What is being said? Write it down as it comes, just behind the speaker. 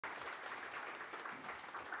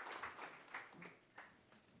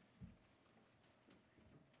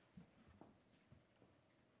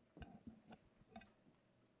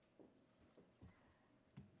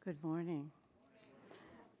Good morning.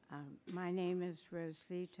 My name is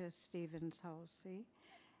Rosita Stevens-Halsey,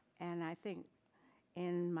 and I think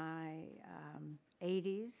in my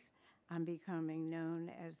 80s, I'm becoming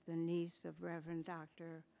known as the niece of Reverend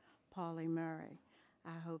Dr. Pauli Murray.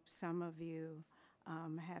 I hope some of you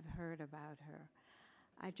have heard about her.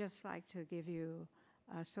 I'd just like to give you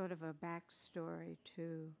sort of a backstory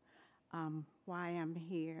to why I'm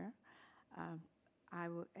here.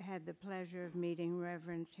 Had the pleasure of meeting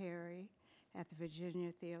Reverend Terry at the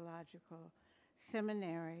Virginia Theological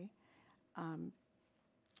Seminary,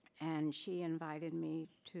 and she invited me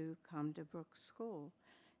to come to Brooks School.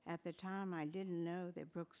 At the time, I didn't know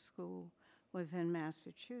that Brooks School was in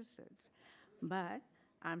Massachusetts, but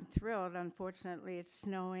I'm thrilled. Unfortunately, it's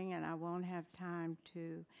snowing and I won't have time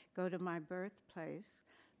to go to my birthplace,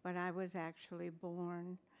 but I was actually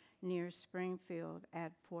born near Springfield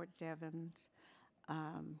at Fort Devens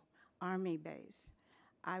Army base.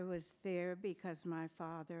 I was there because my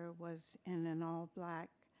father was in an all-black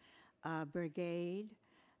brigade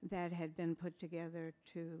that had been put together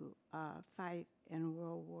to fight in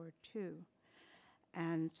World War II.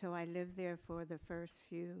 And so I lived there for the first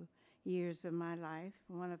few years of my life.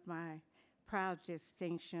 One of my proud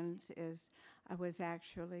distinctions is I was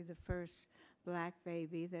actually the first black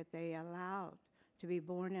baby that they allowed to be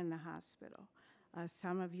born in the hospital.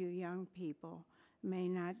 Some of you young people may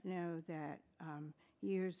not know that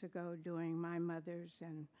years ago during my mother's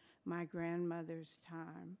and my grandmother's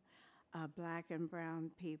time, black and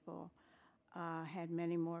brown people had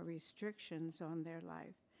many more restrictions on their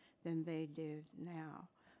life than they did now.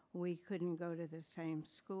 We couldn't go to the same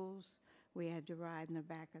schools. We had to ride in the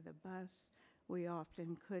back of the bus. We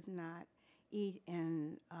often could not eat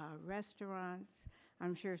in restaurants.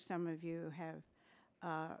 I'm sure some of you have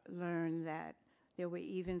learned that there were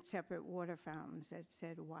even separate water fountains that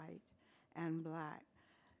said white and black.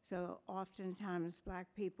 So oftentimes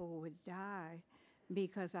black people would die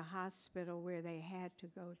because a hospital where they had to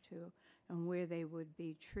go to and where they would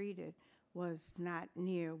be treated was not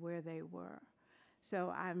near where they were.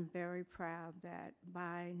 So I'm very proud that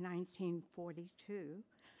by 1942,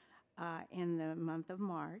 in the month of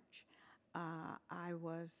March,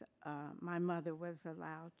 my mother was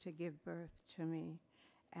allowed to give birth to me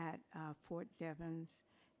at Fort Devens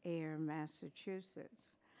Air,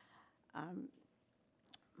 Massachusetts.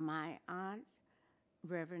 My aunt,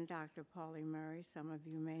 Reverend Dr. Pauli Murray, some of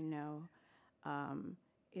you may know,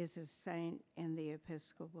 is a saint in the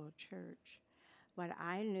Episcopal Church. But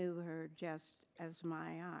I knew her just as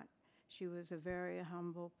my aunt. She was a very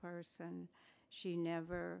humble person. She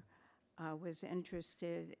never was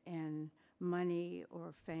interested in money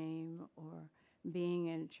or fame or being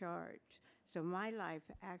in charge. So my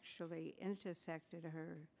life actually intersected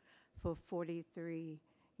her for 43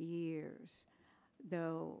 years.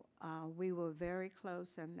 Though we were very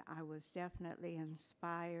close, and I was definitely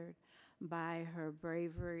inspired by her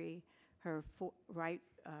bravery, her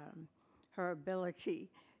ability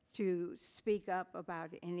to speak up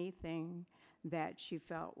about anything that she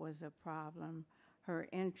felt was a problem, her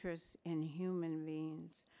interest in human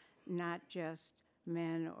beings, not just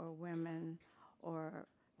men or women or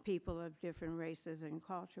people of different races and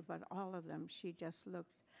culture, but all of them. She just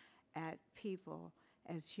looked at people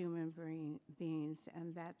as human beings,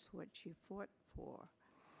 and that's what she fought for.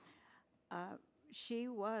 She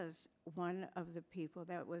was one of the people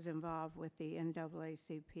that was involved with the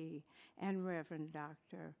NAACP and Reverend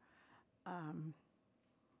Dr.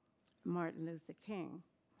 Martin Luther King.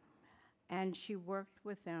 And she worked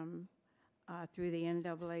with them through the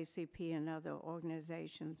NAACP and other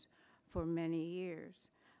organizations for many years.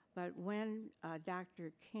 But when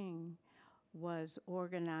Dr. King was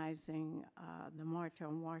organizing the March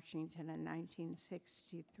on Washington in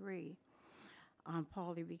 1963,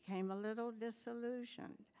 Pauli became a little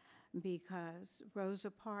disillusioned because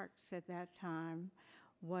Rosa Parks at that time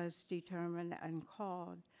was determined and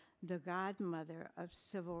called the godmother of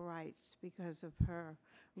civil rights because of her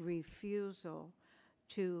refusal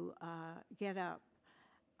to get up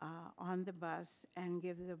on the bus and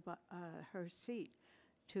give her seat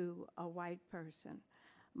to a white person.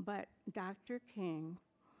 But Dr. King,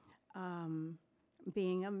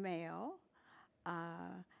 being a male,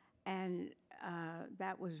 and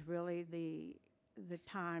that was really the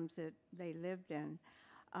times that they lived in,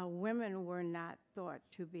 women were not thought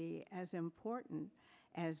to be as important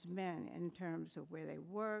as men in terms of where they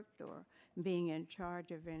worked or being in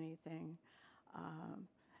charge of anything.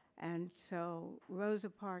 And so Rosa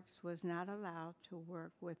Parks was not allowed to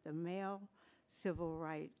work with the male civil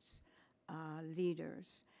rights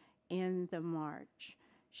leaders in the march.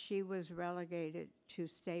 She was relegated to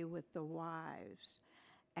stay with the wives.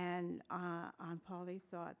 And Aunt Polly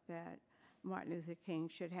thought that Martin Luther King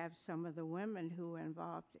should have some of the women who were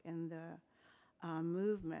involved in the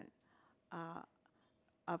movement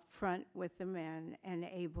up front with the men and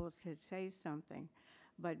able to say something.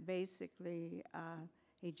 But basically,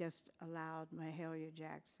 he just allowed Mahalia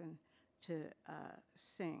Jackson to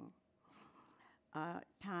sing.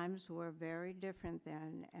 Times were very different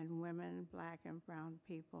then, and women, black and brown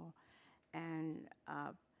people, and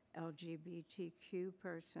LGBTQ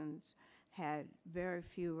persons had very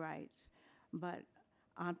few rights. But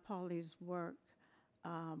Aunt Polly's work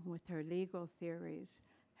with her legal theories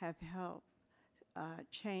have helped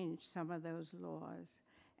change some of those laws,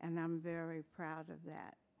 and I'm very proud of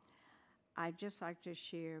that. I'd just like to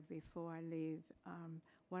share before I leave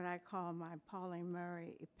what I call my Polly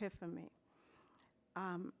Murray epiphany.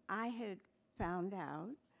 I had found out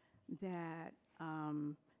that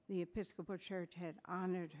the Episcopal Church had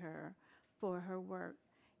honored her for her work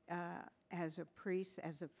as a priest,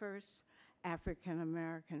 as the first African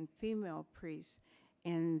American female priest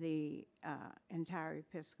in the entire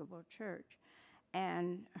Episcopal Church,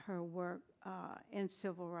 and her work in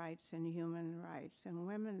civil rights and human rights and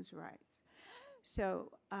women's rights.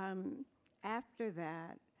 So after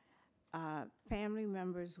that, family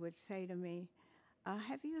members would say to me,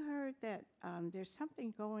 have you heard that there's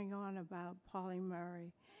something going on about Polly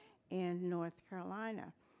Murray in North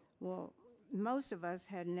Carolina? Well, most of us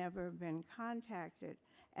had never been contacted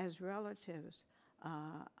as relatives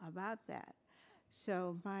about that.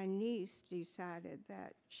 So my niece decided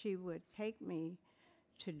that she would take me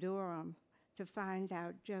to Durham to find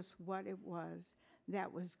out just what it was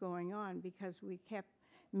that was going on, because we kept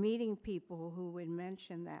meeting people who would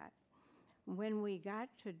mention that. When we got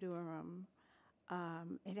to Durham,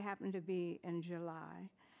 it happened to be in July,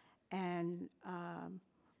 and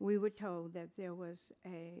we were told that there was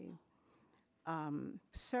a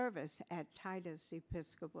service at Titus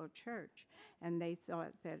Episcopal Church, and they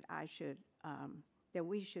thought that that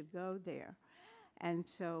we should go there. And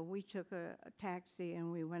so we took a taxi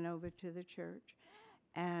and we went over to the church,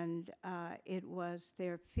 and it was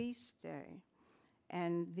their feast day,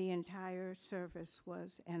 and the entire service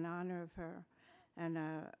was in honor of her, and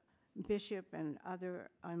a bishop and other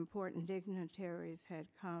important dignitaries had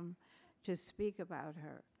come to speak about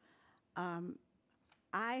her.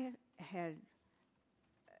 I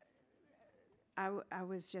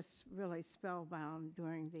was just really spellbound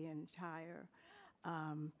during the entire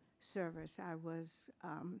service. I was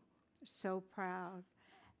so proud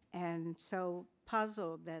and so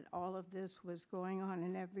puzzled that all of this was going on,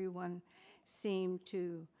 and everyone seemed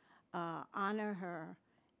to honor her,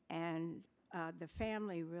 and the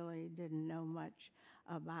family really didn't know much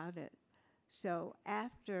about it. So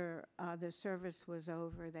after the service was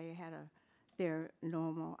over, they had their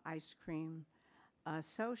normal ice cream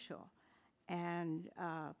social, and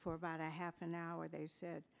for about a half an hour they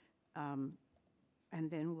said, and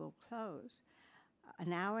then we'll close.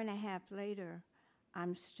 An hour and a half later,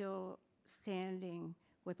 I'm still standing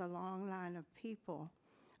with a long line of people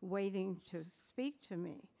waiting to speak to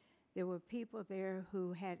me. There were people there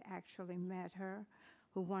who had actually met her,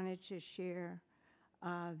 who wanted to share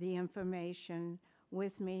the information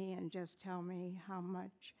with me and just tell me how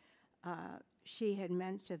much she had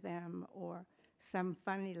meant to them, or some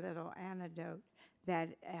funny little anecdote that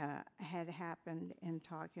had happened in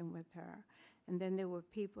talking with her. And then there were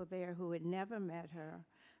people there who had never met her,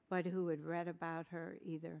 but who had read about her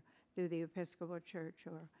either through the Episcopal Church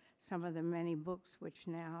or some of the many books which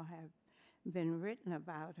now have been written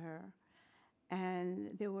about her.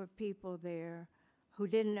 And there were people there who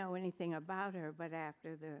didn't know anything about her, but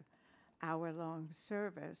after the hour-long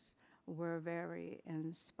service were very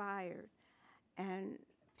inspired. And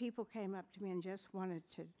people came up to me and just wanted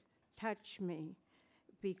to touch me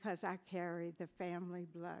because I carried the family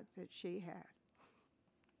blood that she had.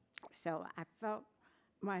 So I felt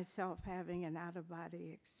myself having an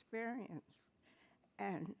out-of-body experience.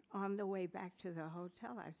 And on the way back to the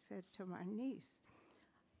hotel, I said to my niece,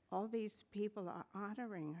 all these people are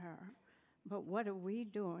honoring her, but what are we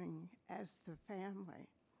doing as the family?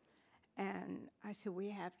 And I said,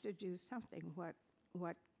 we have to do something.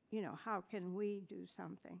 How can we do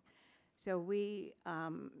something? So we,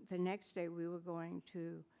 the next day, we were going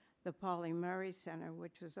to the Polly Murray Center,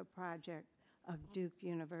 which was a project of Duke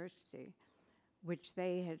University, which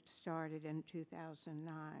they had started in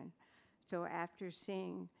 2009. So after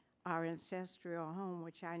seeing our ancestral home,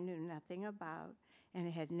 which I knew nothing about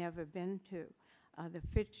and had never been to, the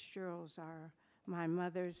Fitzgeralds are my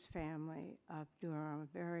mother's family of Durham,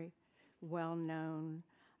 very well known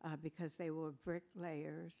because they were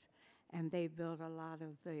bricklayers, and they built a lot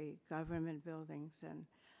of the government buildings and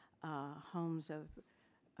homes of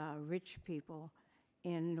rich people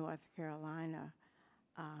in North Carolina.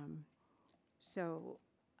 Um, so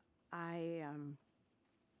I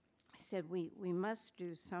said, we must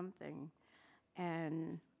do something.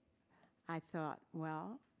 And I thought,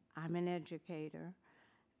 well, I'm an educator,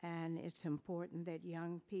 and it's important that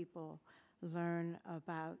young people learn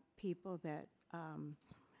about people that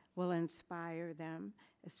will inspire them,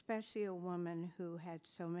 especially a woman who had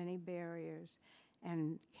so many barriers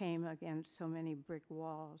and came against so many brick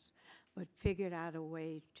walls, but figured out a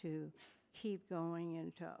way to keep going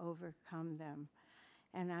and to overcome them.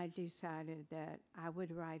 And I decided that I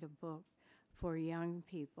would write a book for young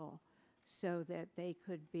people so that they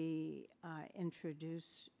could be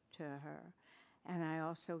introduced to her. And I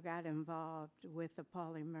also got involved with the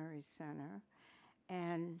Pauli Murray Center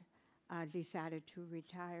and decided to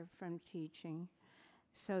retire from teaching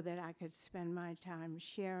so that I could spend my time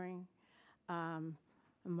sharing um,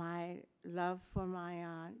 my love for my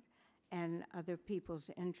aunt and other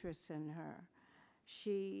people's interests in her.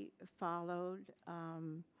 She followed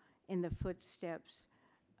in the footsteps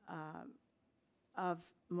uh, of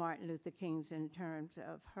Martin Luther King's in terms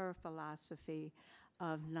of her philosophy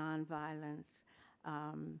of nonviolence.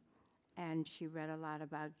 Um, and she read a lot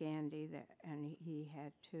about Gandhi, and he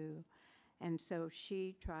had too. And so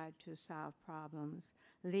she tried to solve problems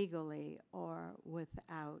legally or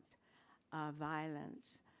without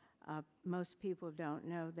violence. Most people don't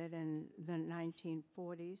know that in the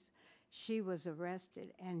 1940s, she was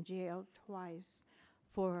arrested and jailed twice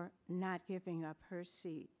for not giving up her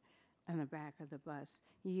seat in the back of the bus,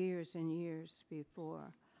 years and years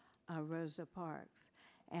before Rosa Parks.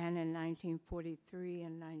 And in 1943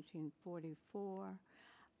 and 1944,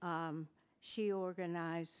 she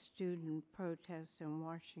organized student protests in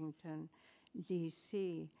Washington,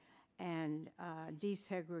 D.C., and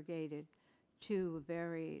desegregated two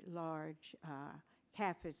very large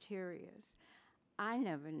cafeterias. I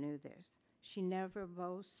never knew this. She never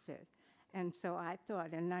boasted. And so I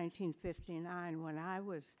thought in 1959, when I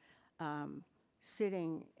was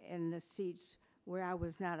sitting in the seats where I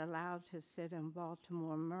was not allowed to sit in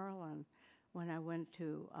Baltimore, Maryland, when I went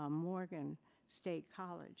to Morgan State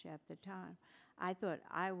College at the time, I thought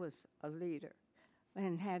I was a leader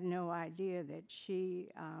and had no idea that she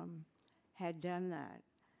had done that.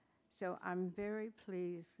 So I'm very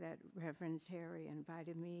pleased that Reverend Terry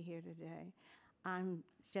invited me here today. I'm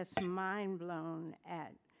just mind blown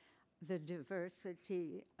at the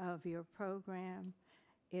diversity of your program.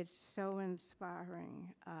 It's so inspiring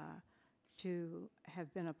to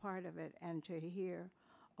have been a part of it and to hear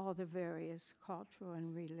all the various cultural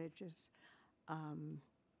and religious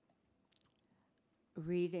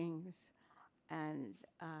readings. And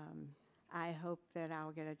I hope that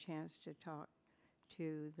I'll get a chance to talk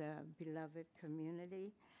to the beloved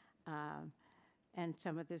community and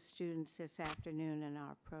some of the students this afternoon in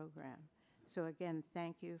our program. So again,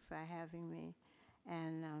 thank you for having me,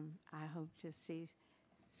 and I hope to see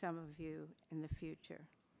some of you in the future.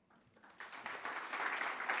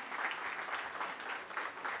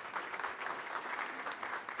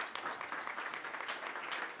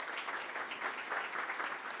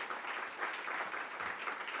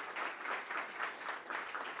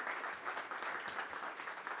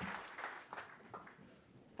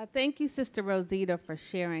 Thank you, Sister Rosita, for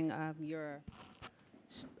sharing your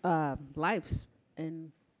life's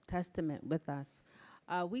and testament with us.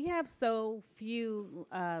 We have so few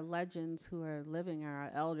legends who are living, or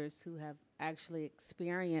our elders who have actually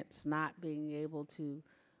experienced not being able to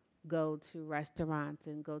go to restaurants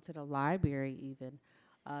and go to the library even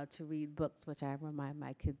to read books, which I remind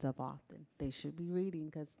my kids of often. They should be reading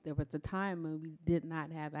because there was a time when we did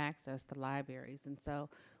not have access to libraries. And so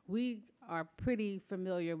we are pretty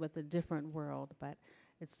familiar with a different world, but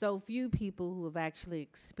it's so few people who have actually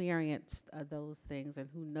experienced those things and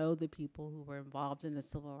who know the people who were involved in the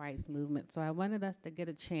civil rights movement. So I wanted us to get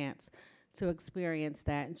a chance to experience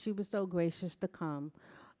that. And she was so gracious to come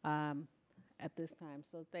at this time.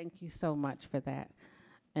 So thank you so much for that.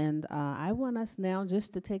 And I want us now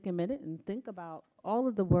just to take a minute and think about all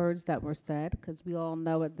of the words that were said, because we all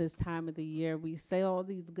know at this time of the year we say all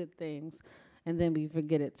these good things and then we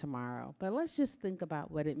forget it tomorrow. But let's just think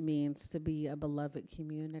about what it means to be a beloved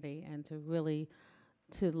community and to really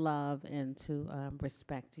to love and to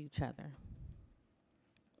respect each other.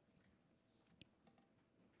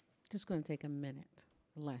 Just going to take a minute,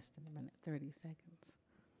 less than a minute, 30 seconds.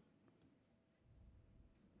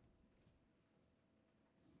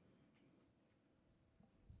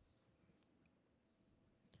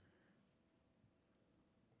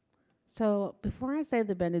 So before I say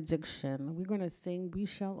the benediction, we're going to sing We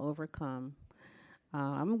Shall Overcome.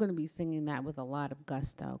 I'm going to be singing that with a lot of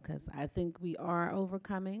gusto because I think we are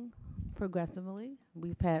overcoming progressively.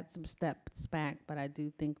 We've had some steps back, but I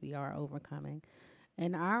do think we are overcoming.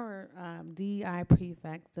 And our DEI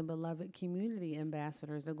prefects and beloved community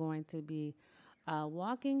ambassadors are going to be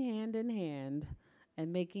walking hand in hand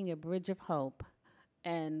and making a bridge of hope.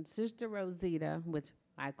 And Sister Rosita, which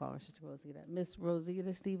I call her Sister Rosita, Miss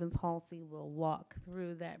Rosita Stevens Halsey will walk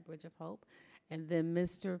through that bridge of hope. And then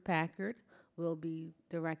Mr. Packard will be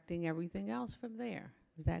directing everything else from there.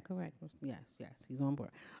 Is that correct? Yes, yes, he's on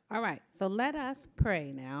board. All right, so let us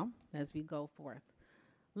pray now as we go forth.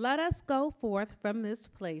 Let us go forth from this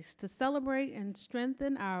place to celebrate and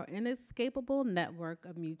strengthen our inescapable network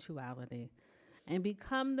of mutuality and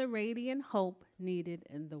become the radiant hope needed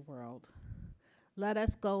in the world. Let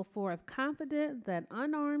us go forth confident that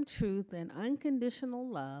unarmed truth and unconditional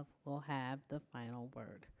love will have the final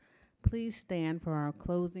word. Please stand for our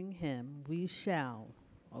closing hymn, We Shall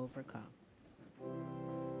Overcome.